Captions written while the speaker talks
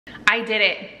I did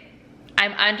it.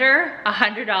 I'm under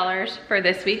 $100 for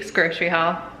this week's grocery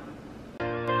haul.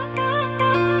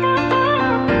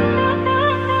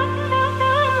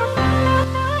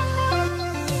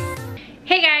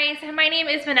 Hey guys, my name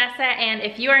is Vanessa, and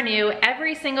if you are new,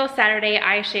 every single Saturday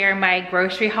I share my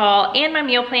grocery haul and my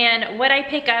meal plan, what I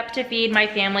pick up to feed my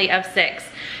family of 6.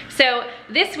 So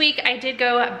this week I did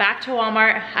go back to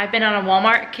Walmart. I've been on a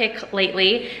Walmart kick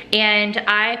lately, and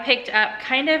I picked up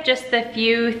kind of just the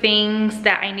few things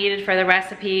that I needed for the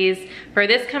recipes for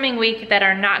this coming week that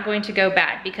are not going to go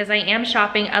bad, because I am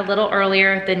shopping a little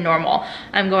earlier than normal.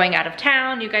 I'm going out of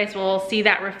town. You guys will see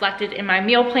that reflected in my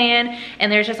meal plan,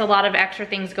 and there's just a lot of extra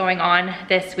things going on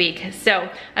this week. So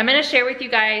I'm gonna share with you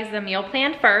guys the meal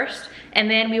plan first,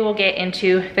 and then we will get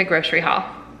into the grocery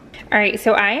haul. All right,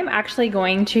 so I am actually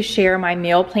going to share my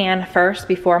meal plan first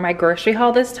before my grocery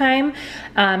haul this time,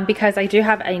 because I do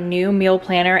have a new meal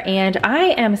planner, and I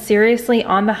am seriously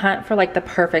on the hunt for like the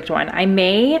perfect one. I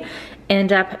may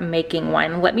end up making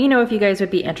one. Let me know if you guys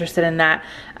would be interested in that.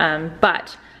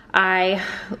 But I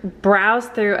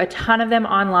browsed through a ton of them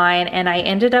online, and I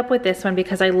ended up with this one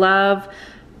because I love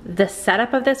the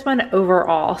setup of this one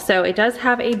overall. So it does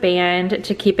have a band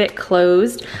to keep it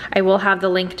closed. I will have the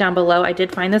link down below. I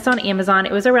did find this on Amazon.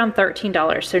 It was around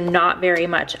 $13, so not very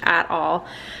much at all.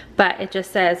 But it just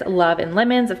says love and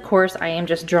lemons. Of course, I am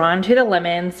just drawn to the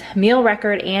lemons, meal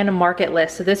record, and market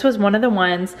list. So this was one of the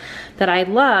ones that I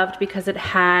loved because it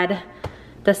had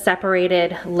the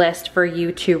separated list for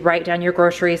you to write down your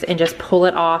groceries and just pull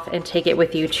it off and take it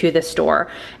with you to the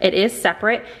store. It is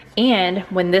separate, and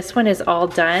when this one is all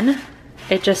done,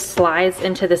 it just slides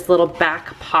into this little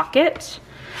back pocket,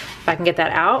 if I can get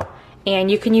that out, and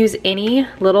you can use any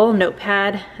little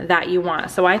notepad that you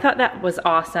want. So I thought that was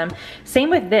awesome.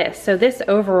 Same with this. So this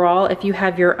overall, if you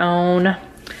have your own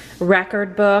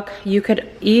record book, you could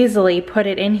easily put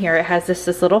it in here. It has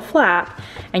this little flap,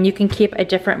 and you can keep a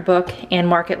different book and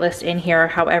market list in here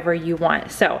however you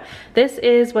want. So this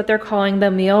is what they're calling the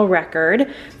meal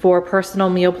record for personal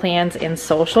meal plans and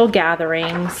social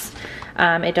gatherings.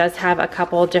 It does have a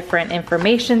couple different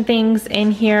information things in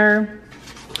here,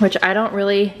 which I don't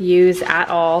really use at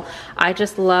all. I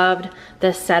just loved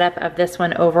the setup of this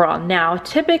one overall. Now,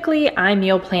 typically I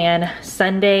meal plan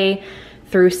Sunday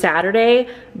through Saturday,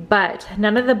 but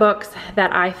none of the books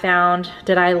that I found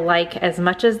did I like as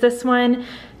much as this one.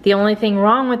 The only thing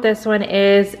wrong with this one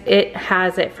is it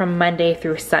has it from Monday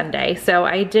through Sunday. So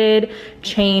I did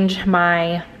change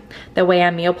the way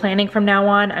I'm meal planning from now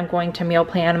on. I'm going to meal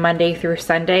plan Monday through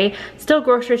Sunday. Still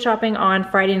grocery shopping on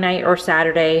Friday night or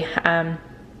Saturday.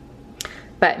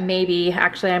 But maybe,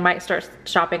 actually I might start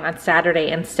shopping on Saturday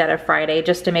instead of Friday,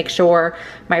 just to make sure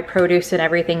my produce and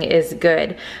everything is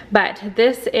good. But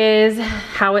this is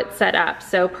how it's set up.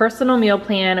 So personal meal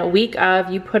plan, week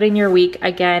of, you put in your week.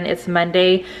 Again, it's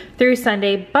Monday through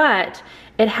Sunday, but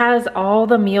it has all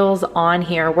the meals on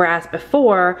here, whereas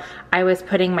before I was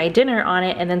putting my dinner on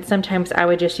it, and then sometimes I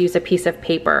would just use a piece of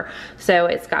paper. So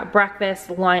it's got breakfast,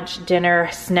 lunch,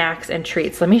 dinner, snacks, and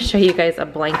treats. Let me show you guys a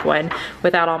blank one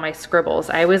without all my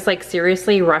scribbles. I was like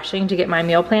seriously rushing to get my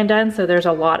meal plan done, so there's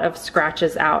a lot of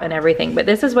scratches out and everything. But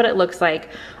this is what it looks like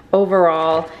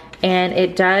overall, and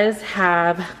it does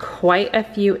have quite a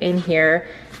few in here,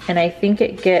 and I think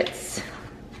it gets,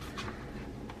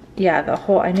 yeah, the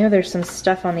whole, I know there's some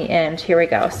stuff on the end. Here we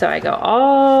go. So I go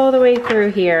all the way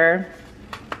through here,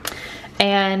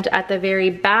 and at the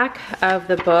very back of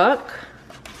the book,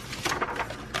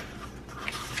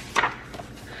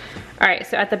 all right,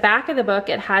 so at the back of the book,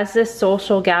 it has this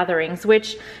social gatherings,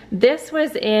 which this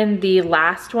was in the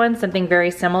last one, something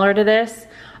very similar to this.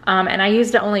 And I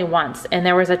used it only once, and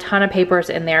there was a ton of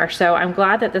papers in there. So I'm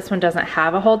glad that this one doesn't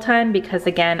have a whole ton, because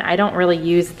again, I don't really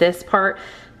use this part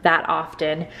that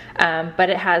often. But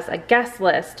it has a guest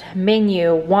list,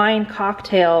 menu, wine,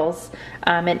 cocktails,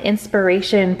 an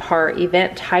inspiration part,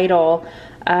 event title,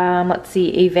 let's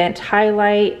see, event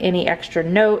highlight, any extra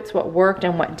notes, what worked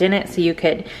and what didn't, so you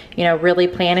could, you know, really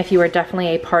plan if you were definitely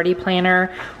a party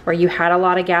planner or you had a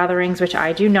lot of gatherings, which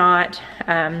I do not.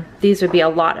 These would be a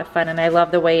lot of fun, and I love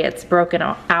the way it's broken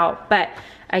out. But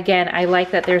again, I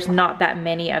like that there's not that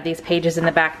many of these pages in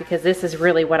the back, because this is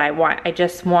really what I want. I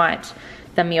just want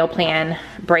the meal plan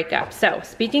breakup. So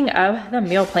speaking of the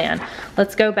meal plan,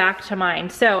 let's go back to mine.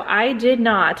 So I did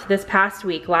not this past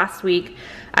week, last week,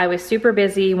 I was super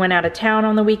busy, went out of town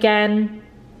on the weekend,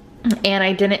 and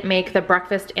I didn't make the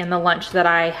breakfast and the lunch that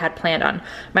I had planned on.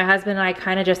 My husband and I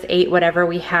kind of just ate whatever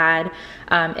we had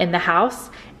in the house,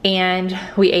 and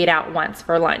we ate out once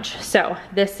for lunch. So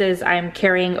this is, I'm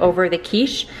carrying over the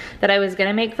quiche that I was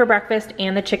gonna make for breakfast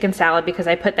and the chicken salad, because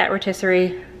I put that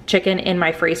rotisserie chicken in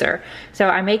my freezer. So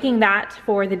I'm making that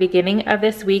for the beginning of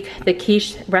this week. The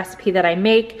quiche recipe that I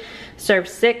make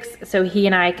serves 6, so he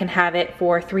and I can have it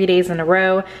for 3 days in a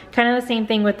row. Kind of the same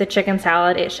thing with the chicken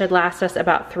salad. It should last us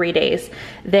about 3 days.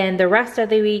 Then the rest of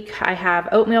the week, I have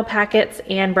oatmeal packets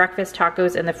and breakfast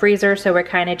tacos in the freezer. So we're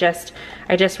kind of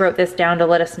I just wrote this down to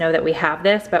let us know that we have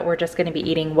this, but we're just gonna be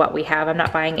eating what we have. I'm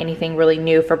not buying anything really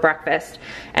new for breakfast.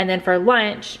 And then for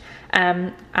lunch,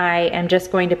 I am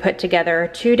just going to put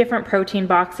together 2 different protein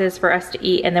boxes for us to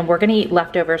eat, and then we're gonna eat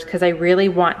leftovers because I really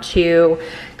want to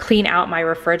clean out my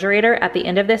refrigerator at the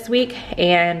end of this week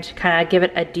and kind of give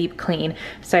it a deep clean.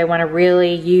 So I wanna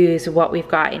really use what we've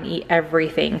got and eat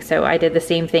everything. So I did the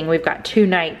same thing. We've got 2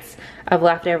 nights of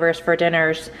leftovers for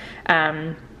dinners.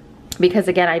 Because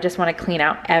again, I just want to clean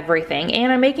out everything.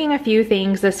 And I'm making a few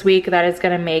things this week that is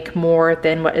going to make more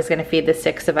than what is going to feed the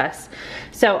 6 of us.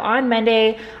 So on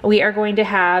Monday, we are going to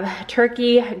have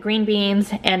turkey, green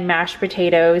beans, and mashed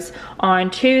potatoes. On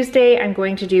Tuesday, I'm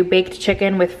going to do baked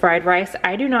chicken with fried rice.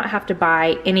 I do not have to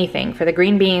buy anything for the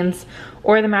green beans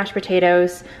or the mashed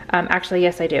potatoes. Actually,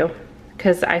 yes, I do,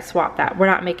 because I swapped that.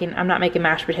 I'm not making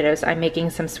mashed potatoes. I'm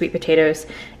making some sweet potatoes,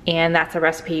 and that's a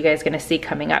recipe you guys are gonna see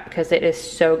coming up because it is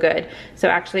so good. So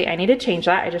actually I need to change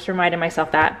that. I just reminded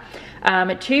myself that.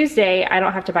 Tuesday, I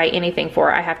don't have to buy anything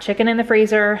for. I have chicken in the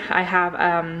freezer. I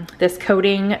have this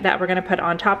coating that we're gonna put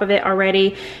on top of it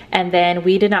already. And then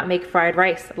we did not make fried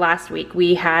rice last week.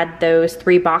 We had those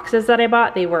 3 boxes that I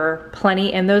bought. They were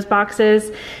plenty in those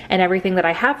boxes, and everything that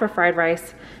I have for fried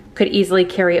rice could easily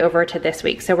carry over to this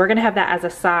week. So we're gonna have that as a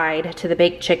side to the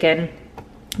baked chicken,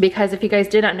 because if you guys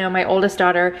did not know, my oldest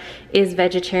daughter is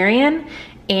vegetarian,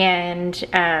 and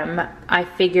I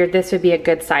figured this would be a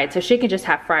good side. So she can just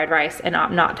have fried rice and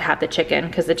opt not to have the chicken,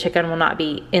 because the chicken will not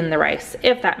be in the rice,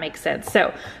 if that makes sense.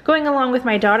 So going along with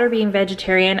my daughter being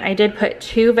vegetarian, I did put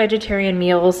 2 vegetarian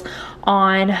meals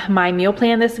on my meal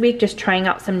plan this week, just trying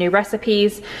out some new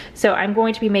recipes. So I'm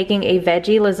going to be making a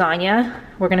veggie lasagna.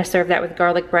 We're gonna serve that with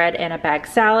garlic bread and a bag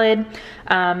salad.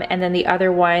 And then the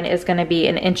other one is gonna be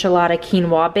an enchilada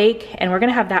quinoa bake, and we're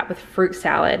gonna have that with fruit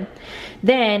salad.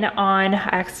 Then I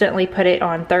accidentally put it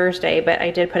on Thursday, but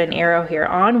I did put an arrow here.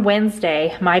 On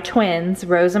Wednesday, my twins,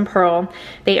 Rose and Pearl,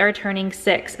 they are turning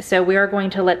 6. So we are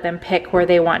going to let them pick where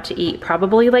they want to eat,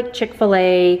 probably like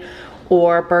Chick-fil-A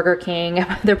or Burger King.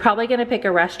 They're probably gonna pick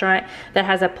a restaurant that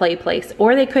has a play place,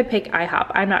 or they could pick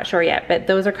IHOP. I'm not sure yet, but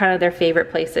those are kind of their favorite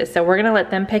places. So we're gonna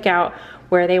let them pick out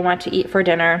where they want to eat for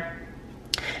dinner.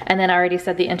 And then I already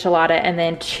said the enchilada, and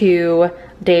then 2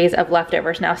 days of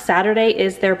leftovers. Now Saturday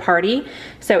is their party,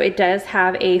 so it does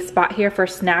have a spot here for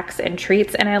snacks and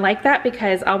treats, and I like that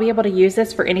because I'll be able to use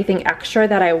this for anything extra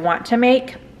that I want to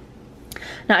make.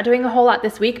 Not doing a whole lot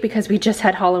this week because we just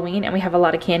had Halloween and we have a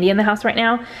lot of candy in the house right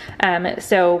now.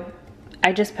 So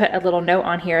I just put a little note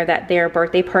on here that their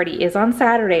birthday party is on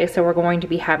Saturday, so we're going to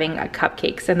be having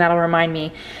cupcakes, and that'll remind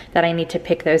me that I need to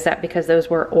pick those up because those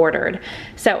were ordered.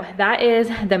 So that is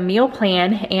the meal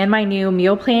plan and my new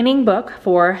meal planning book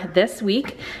for this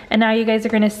week. And now you guys are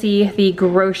gonna see the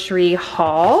grocery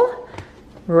haul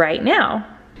right now.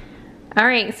 All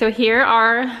right, so here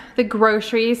are the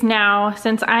groceries. Now,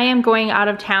 since I am going out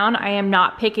of town, I am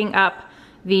not picking up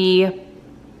the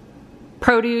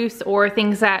produce or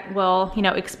things that will, you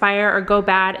know, expire or go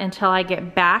bad until I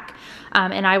get back.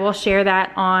 And I will share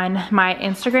that on my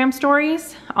Instagram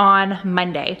stories on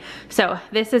Monday. So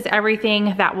this is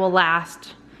everything that will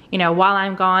last, you know, while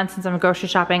I'm gone, since I'm grocery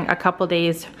shopping a couple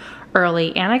days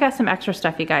early. And I got some extra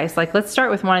stuff, you guys. Like, let's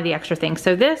start with one of the extra things.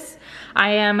 So this, I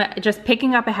am just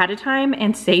picking up ahead of time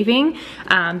and saving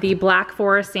the Black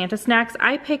Forest Santa Snacks.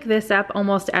 I pick this up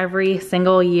almost every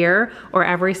single year or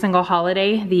every single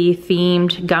holiday, the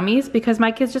themed gummies, because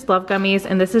my kids just love gummies,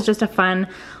 and this is just a fun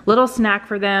little snack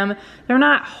for them. They're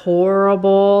not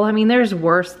horrible. I mean, there's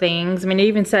worse things. I mean, it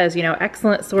even says, you know,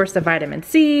 excellent source of vitamin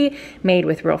C, made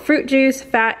with real fruit juice,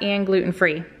 fat and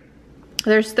gluten-free.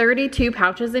 There's 32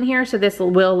 pouches in here, so this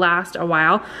will last a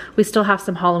while. We still have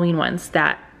some Halloween ones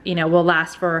that, you know, will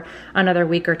last for another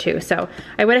week or 2. So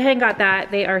I went ahead and got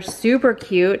that. They are super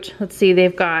cute. Let's see,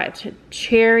 they've got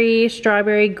cherry,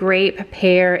 strawberry, grape,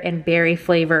 pear, and berry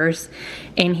flavors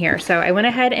in here. So I went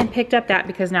ahead and picked up that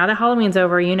because now that Halloween's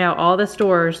over, you know, all the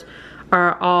stores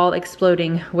are all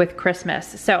exploding with Christmas.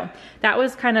 So that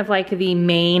was kind of like the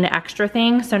main extra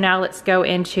thing. So now let's go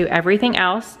into everything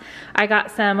else. I got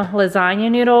some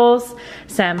lasagna noodles,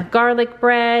 some garlic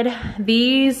bread.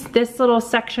 This little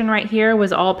section right here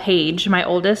was all Paige, my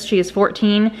oldest. She is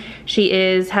 14. She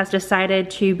has decided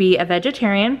to be a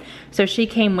vegetarian. So she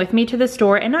came with me to the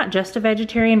store, and not just a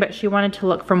vegetarian, but she wanted to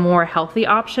look for more healthy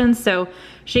options. So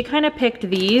she kind of picked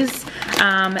these.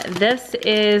 This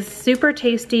is super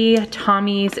tasty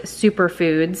Tommy's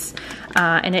Superfoods,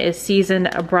 and it is seasoned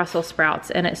Brussels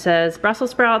sprouts, and it says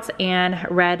Brussels sprouts and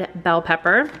red bell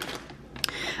pepper.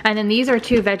 And then these are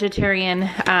 2 vegetarian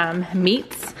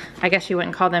meats. I guess you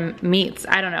wouldn't call them meats,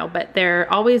 I don't know, but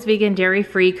they're always vegan,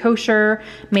 dairy-free, kosher,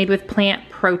 made with plant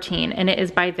protein, and it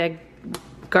is by the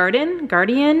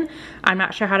Guardian. I'm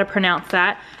not sure how to pronounce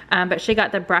that, but she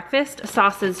got the breakfast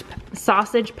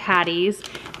sausage patties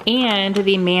and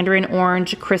the mandarin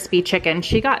orange crispy chicken.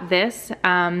 She got this.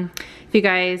 If you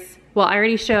guys, well, I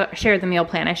already shared the meal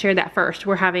plan. I shared that first.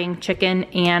 We're having chicken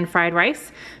and fried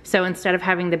rice. So instead of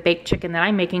having the baked chicken that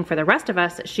I'm making for the rest of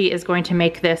us, she is going to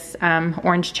make this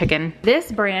orange chicken.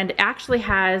 This brand actually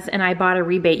has, and I bought a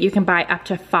rebate, you can buy up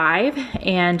to 5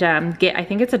 and get, I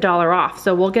think it's $1 off.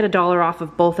 So we'll get $1 off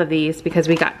of both of these because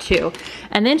we got 2.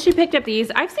 And then she picked up these.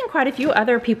 I've seen quite a few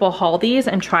other people haul these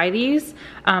and try these.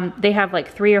 They have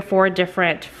like 3 or 4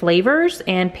 different flavors,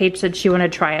 and Paige said she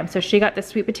wanted to try them. So she got the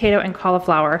sweet potato and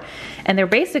cauliflower, and they're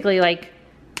basically like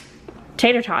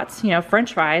tater tots, you know,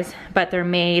 French fries, but they're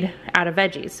made out of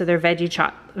veggies. So they're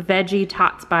veggie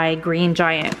tots by Green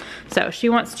Giant. So she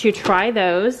wants to try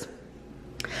those.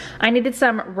 I needed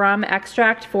some rum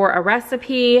extract for a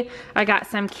recipe. I got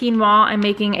some quinoa. I'm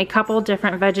making a couple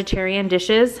different vegetarian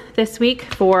dishes this week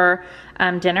for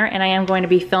dinner, and I am going to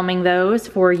be filming those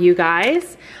for you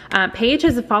guys. Paige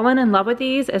has fallen in love with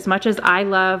these as much as I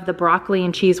love the broccoli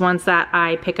and cheese ones that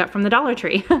I pick up from the Dollar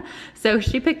Tree. So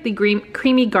she picked the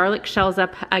creamy garlic shells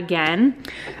up again.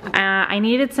 I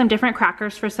needed some different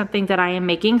crackers for something that I am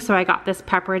making, so I got this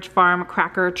Pepperidge Farm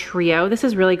cracker trio. This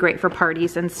is really great for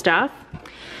parties and stuff.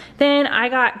 Then I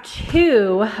got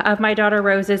 2 of my daughter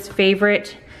Rose's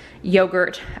favorite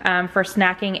yogurt for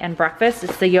snacking and breakfast.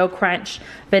 It's the Yo Crunch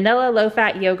vanilla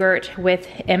low-fat yogurt with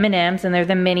M&Ms, and they're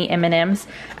the mini M&Ms.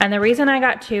 And the reason I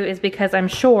got 2 is because I'm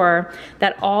sure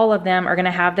that all of them are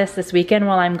gonna have this weekend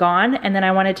while I'm gone, and then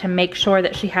I wanted to make sure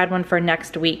that she had one for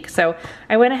next week. So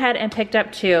I went ahead and picked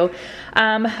up 2.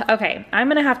 Okay, I'm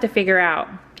gonna have to figure out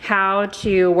how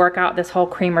to work out this whole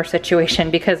creamer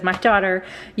situation because my daughter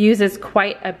uses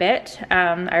quite a bit.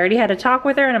 I already had a talk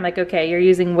with her and I'm like, okay, you're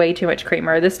using way too much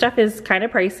creamer. This stuff is kind of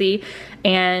pricey,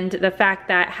 and the fact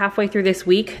that halfway through this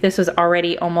week, this was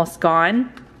already almost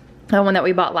gone. The one that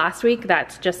we bought last week,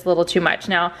 that's just a little too much.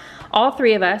 Now, all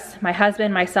 3 of us, my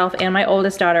husband, myself, and my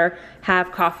oldest daughter,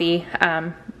 have coffee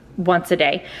once a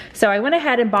day. So I went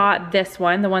ahead and bought this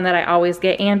one, the one that I always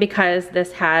get, and because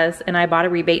this has, and I bought a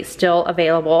rebate, still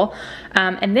available.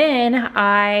 And then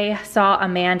I saw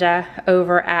Amanda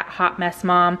over at Hot Mess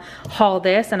Mom haul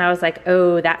this, and I was like,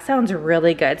 oh, that sounds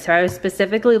really good. So I was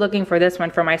specifically looking for this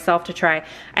one for myself to try.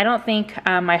 I don't think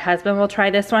my husband will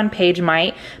try this one. Paige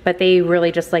might, but they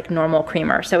really just like normal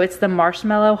creamer. So it's the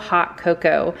Marshmallow Hot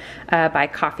Cocoa by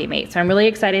Coffee Mate. So I'm really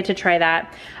excited to try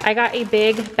that. I got a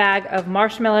big bag of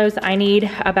marshmallows. I need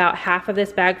about half of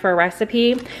this bag for a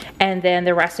recipe, and then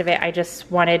the rest of it I just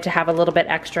wanted to have a little bit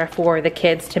extra for the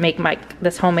kids to make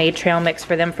this homemade trail mix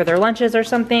for them for their lunches or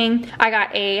something. I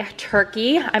got a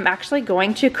turkey. I'm actually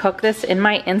going to cook this in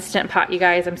my Instant Pot, you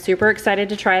guys. I'm super excited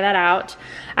to try that out.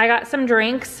 I got some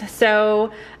drinks.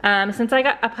 So since I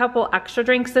got a couple extra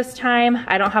drinks this time,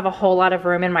 I don't have a whole lot of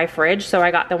room in my fridge, so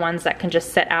I got the ones that can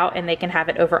just sit out and they can have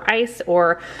it over ice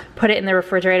or put it in the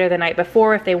refrigerator the night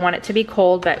before if they want it to be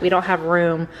cold, but we don't have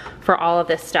room for all of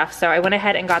this stuff. So I went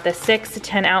ahead and got the 6 to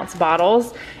 10 ounce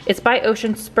bottles. It's by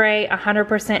Ocean Spray,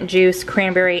 100% juice,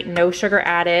 cranberry, no sugar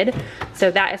added.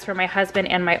 So that is for my husband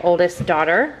and my oldest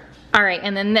daughter. All right,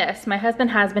 and then this, my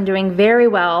husband has been doing very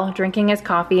well drinking his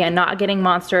coffee and not getting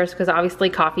Monsters, because obviously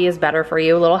coffee is better for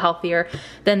you, a little healthier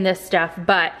than this stuff.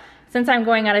 But since I'm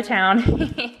going out of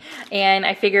town and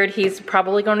I figured he's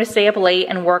probably going to stay up late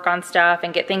and work on stuff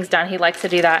and get things done, he likes to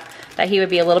do that he would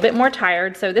be a little bit more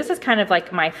tired. So this is kind of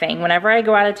like my thing. Whenever I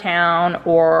go out of town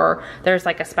or there's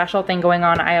like a special thing going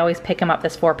on, I always pick him up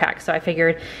this 4-pack. So I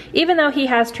figured even though he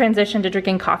has transitioned to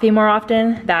drinking coffee more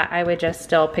often, that I would just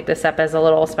still pick this up as a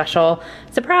little special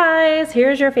surprise.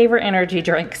 Here's your favorite energy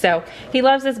drink. So he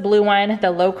loves this blue one,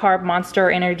 the low carb Monster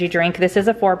energy drink. This is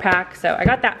a 4-pack, so I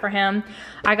got that for him.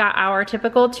 I got our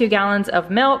typical 2 gallons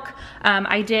of milk.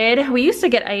 We used to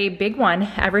get a big one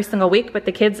every single week, but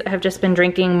the kids have just been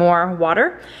drinking more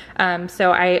water.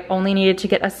 So I only needed to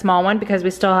get a small one because we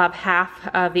still have half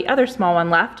of the other small one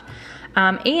left.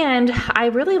 And I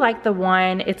really like the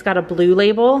one, it's got a blue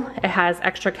label. It has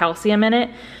extra calcium in it,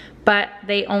 but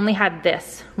they only had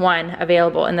this one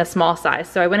available in the small size.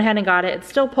 So I went ahead and got it. It's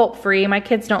still pulp free. My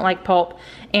kids don't like pulp.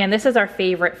 And this is our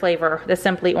favorite flavor, the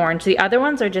Simply Orange. The other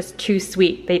ones are just too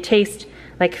sweet. They taste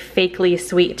like fakely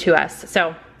sweet to us.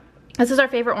 So this is our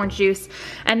favorite orange juice.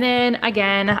 And then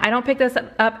again, I don't pick this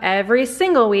up every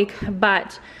single week,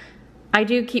 but I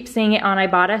do keep seeing it on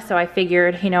Ibotta, so I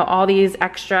figured, you know, all these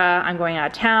extra, I'm going out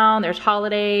of town, there's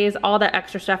holidays, all that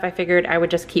extra stuff, I figured I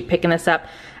would just keep picking this up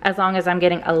as long as I'm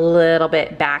getting a little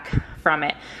bit back from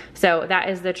it. So that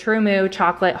is the True Moo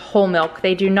chocolate whole milk.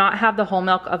 They do not have the whole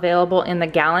milk available in the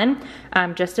gallon,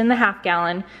 just in the half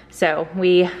gallon. So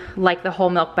we like the whole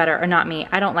milk better, or not me,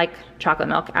 I don't like chocolate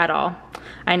milk at all.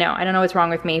 I know, I don't know what's wrong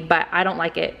with me, but I don't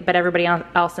like it, but everybody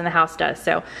else in the house does.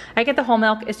 So I get the whole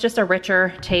milk. It's just a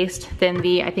richer taste than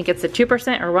the, I think it's the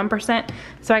 2% or 1%.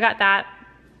 So I got that.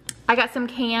 I got some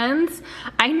cans.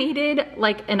 I needed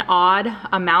like an odd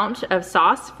amount of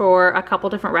sauce for a couple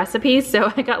different recipes.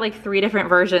 So I got like 3 different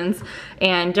versions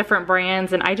and different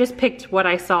brands, and I just picked what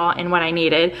I saw and what I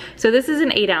needed. So this is an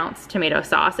 8-ounce tomato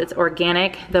sauce. It's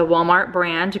organic, the Walmart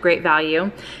brand, great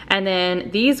value. And then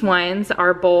these ones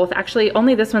are both, actually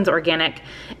only this one's organic.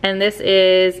 And this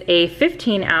is a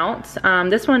 15-ounce.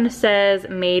 This one says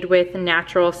made with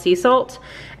natural sea salt.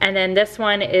 And then this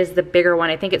one is the bigger one.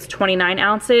 I think it's 29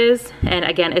 ounces. And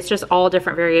again, it's just all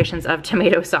different variations of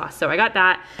tomato sauce. So I got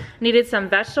that. Needed some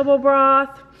vegetable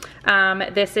broth.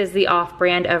 This is the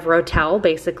off-brand of Rotel,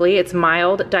 basically. It's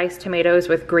mild diced tomatoes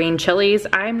with green chilies.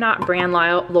 I'm not brand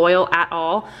loyal at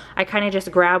all. I kind of just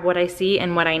grab what I see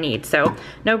and what I need. So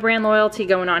no brand loyalty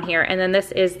going on here. And then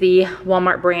this is the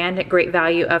Walmart brand, great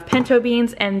value of pinto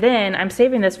beans. And then I'm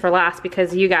saving this for last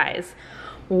because you guys,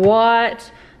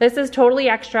 what? This is totally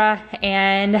extra,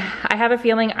 and I have a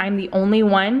feeling I'm the only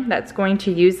one that's going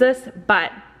to use this,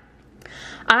 but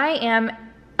I am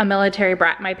a military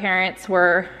brat. My parents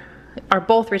are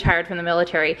both retired from the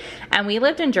military, and we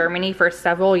lived in Germany for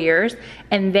several years,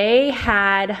 and they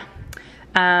had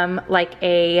like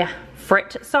a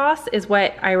frit sauce is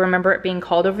what I remember it being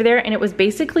called over there, and it was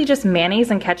basically just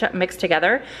mayonnaise and ketchup mixed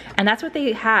together, and that's what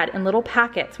they had in little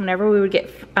packets whenever we would get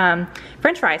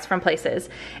french fries from places,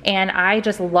 and I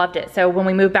just loved it. So when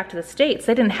we moved back to the States,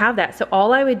 they didn't have that, so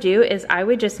all I would do is I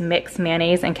would just mix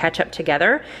mayonnaise and ketchup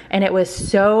together, and it was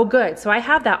so good. So I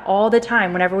have that all the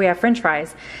time whenever we have french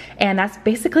fries, and that's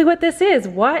basically what this is.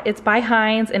 What? It's by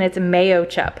Heinz, and it's mayo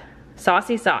chup,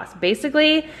 saucy sauce.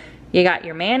 Basically, you got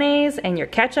your mayonnaise and your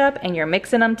ketchup and you're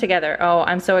mixing them together. Oh,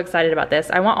 I'm so excited about this.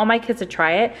 I want all my kids to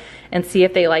try it and see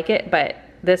if they like it, but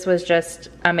this was just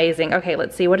amazing. Okay,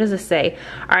 let's see, what does this say?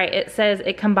 All right, it says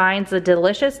it combines the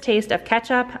delicious taste of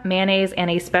ketchup, mayonnaise, and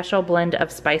a special blend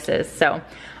of spices. So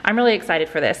I'm really excited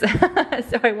for this.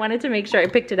 So I wanted to make sure I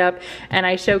picked it up and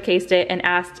I showcased it and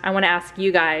I want to ask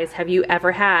you guys, have you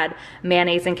ever had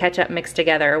mayonnaise and ketchup mixed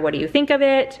together? What do you think of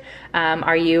it?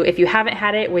 If you haven't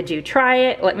had it, would you try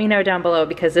it? Let me know down below,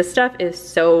 because this stuff is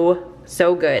so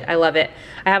good. I love it.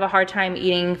 I have a hard time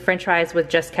eating french fries with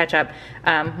just ketchup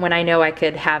when I know I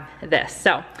could have this.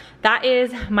 So that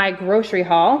is my grocery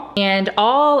haul, and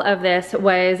all of this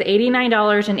was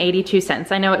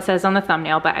 $89.82. I know it says on the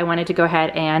thumbnail, but I wanted to go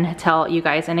ahead and tell you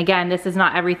guys. And again, this is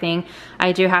not everything.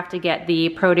 I do have to get the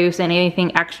produce and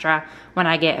anything extra when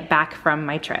I get back from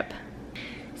my trip.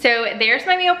 So there's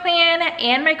my meal plan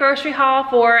and my grocery haul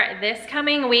for this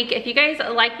coming week. If you guys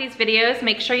like these videos,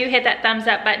 make sure you hit that thumbs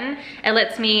up button. It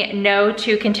lets me know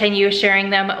to continue sharing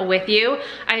them with you.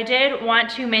 I did want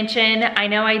to mention, I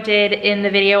know I did in the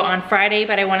video on Friday,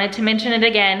 but I wanted to mention it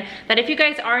again, that if you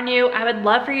guys are new, I would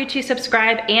love for you to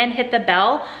subscribe and hit the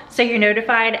bell so you're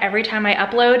notified every time I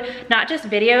upload, not just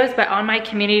videos, but on my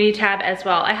community tab as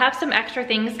well. I have some extra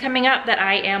things coming up that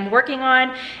I am working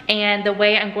on, and the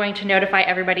way I'm going to notify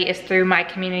everybody is through my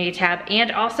community tab and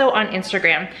also on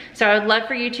Instagram. So I would love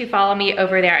for you to follow me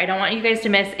over there. I don't want you guys to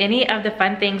miss any of the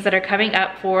fun things that are coming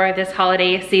up for this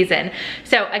holiday season.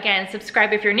 So again,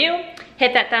 subscribe if you're new,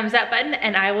 hit that thumbs up button,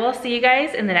 and I will see you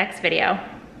guys in the next video.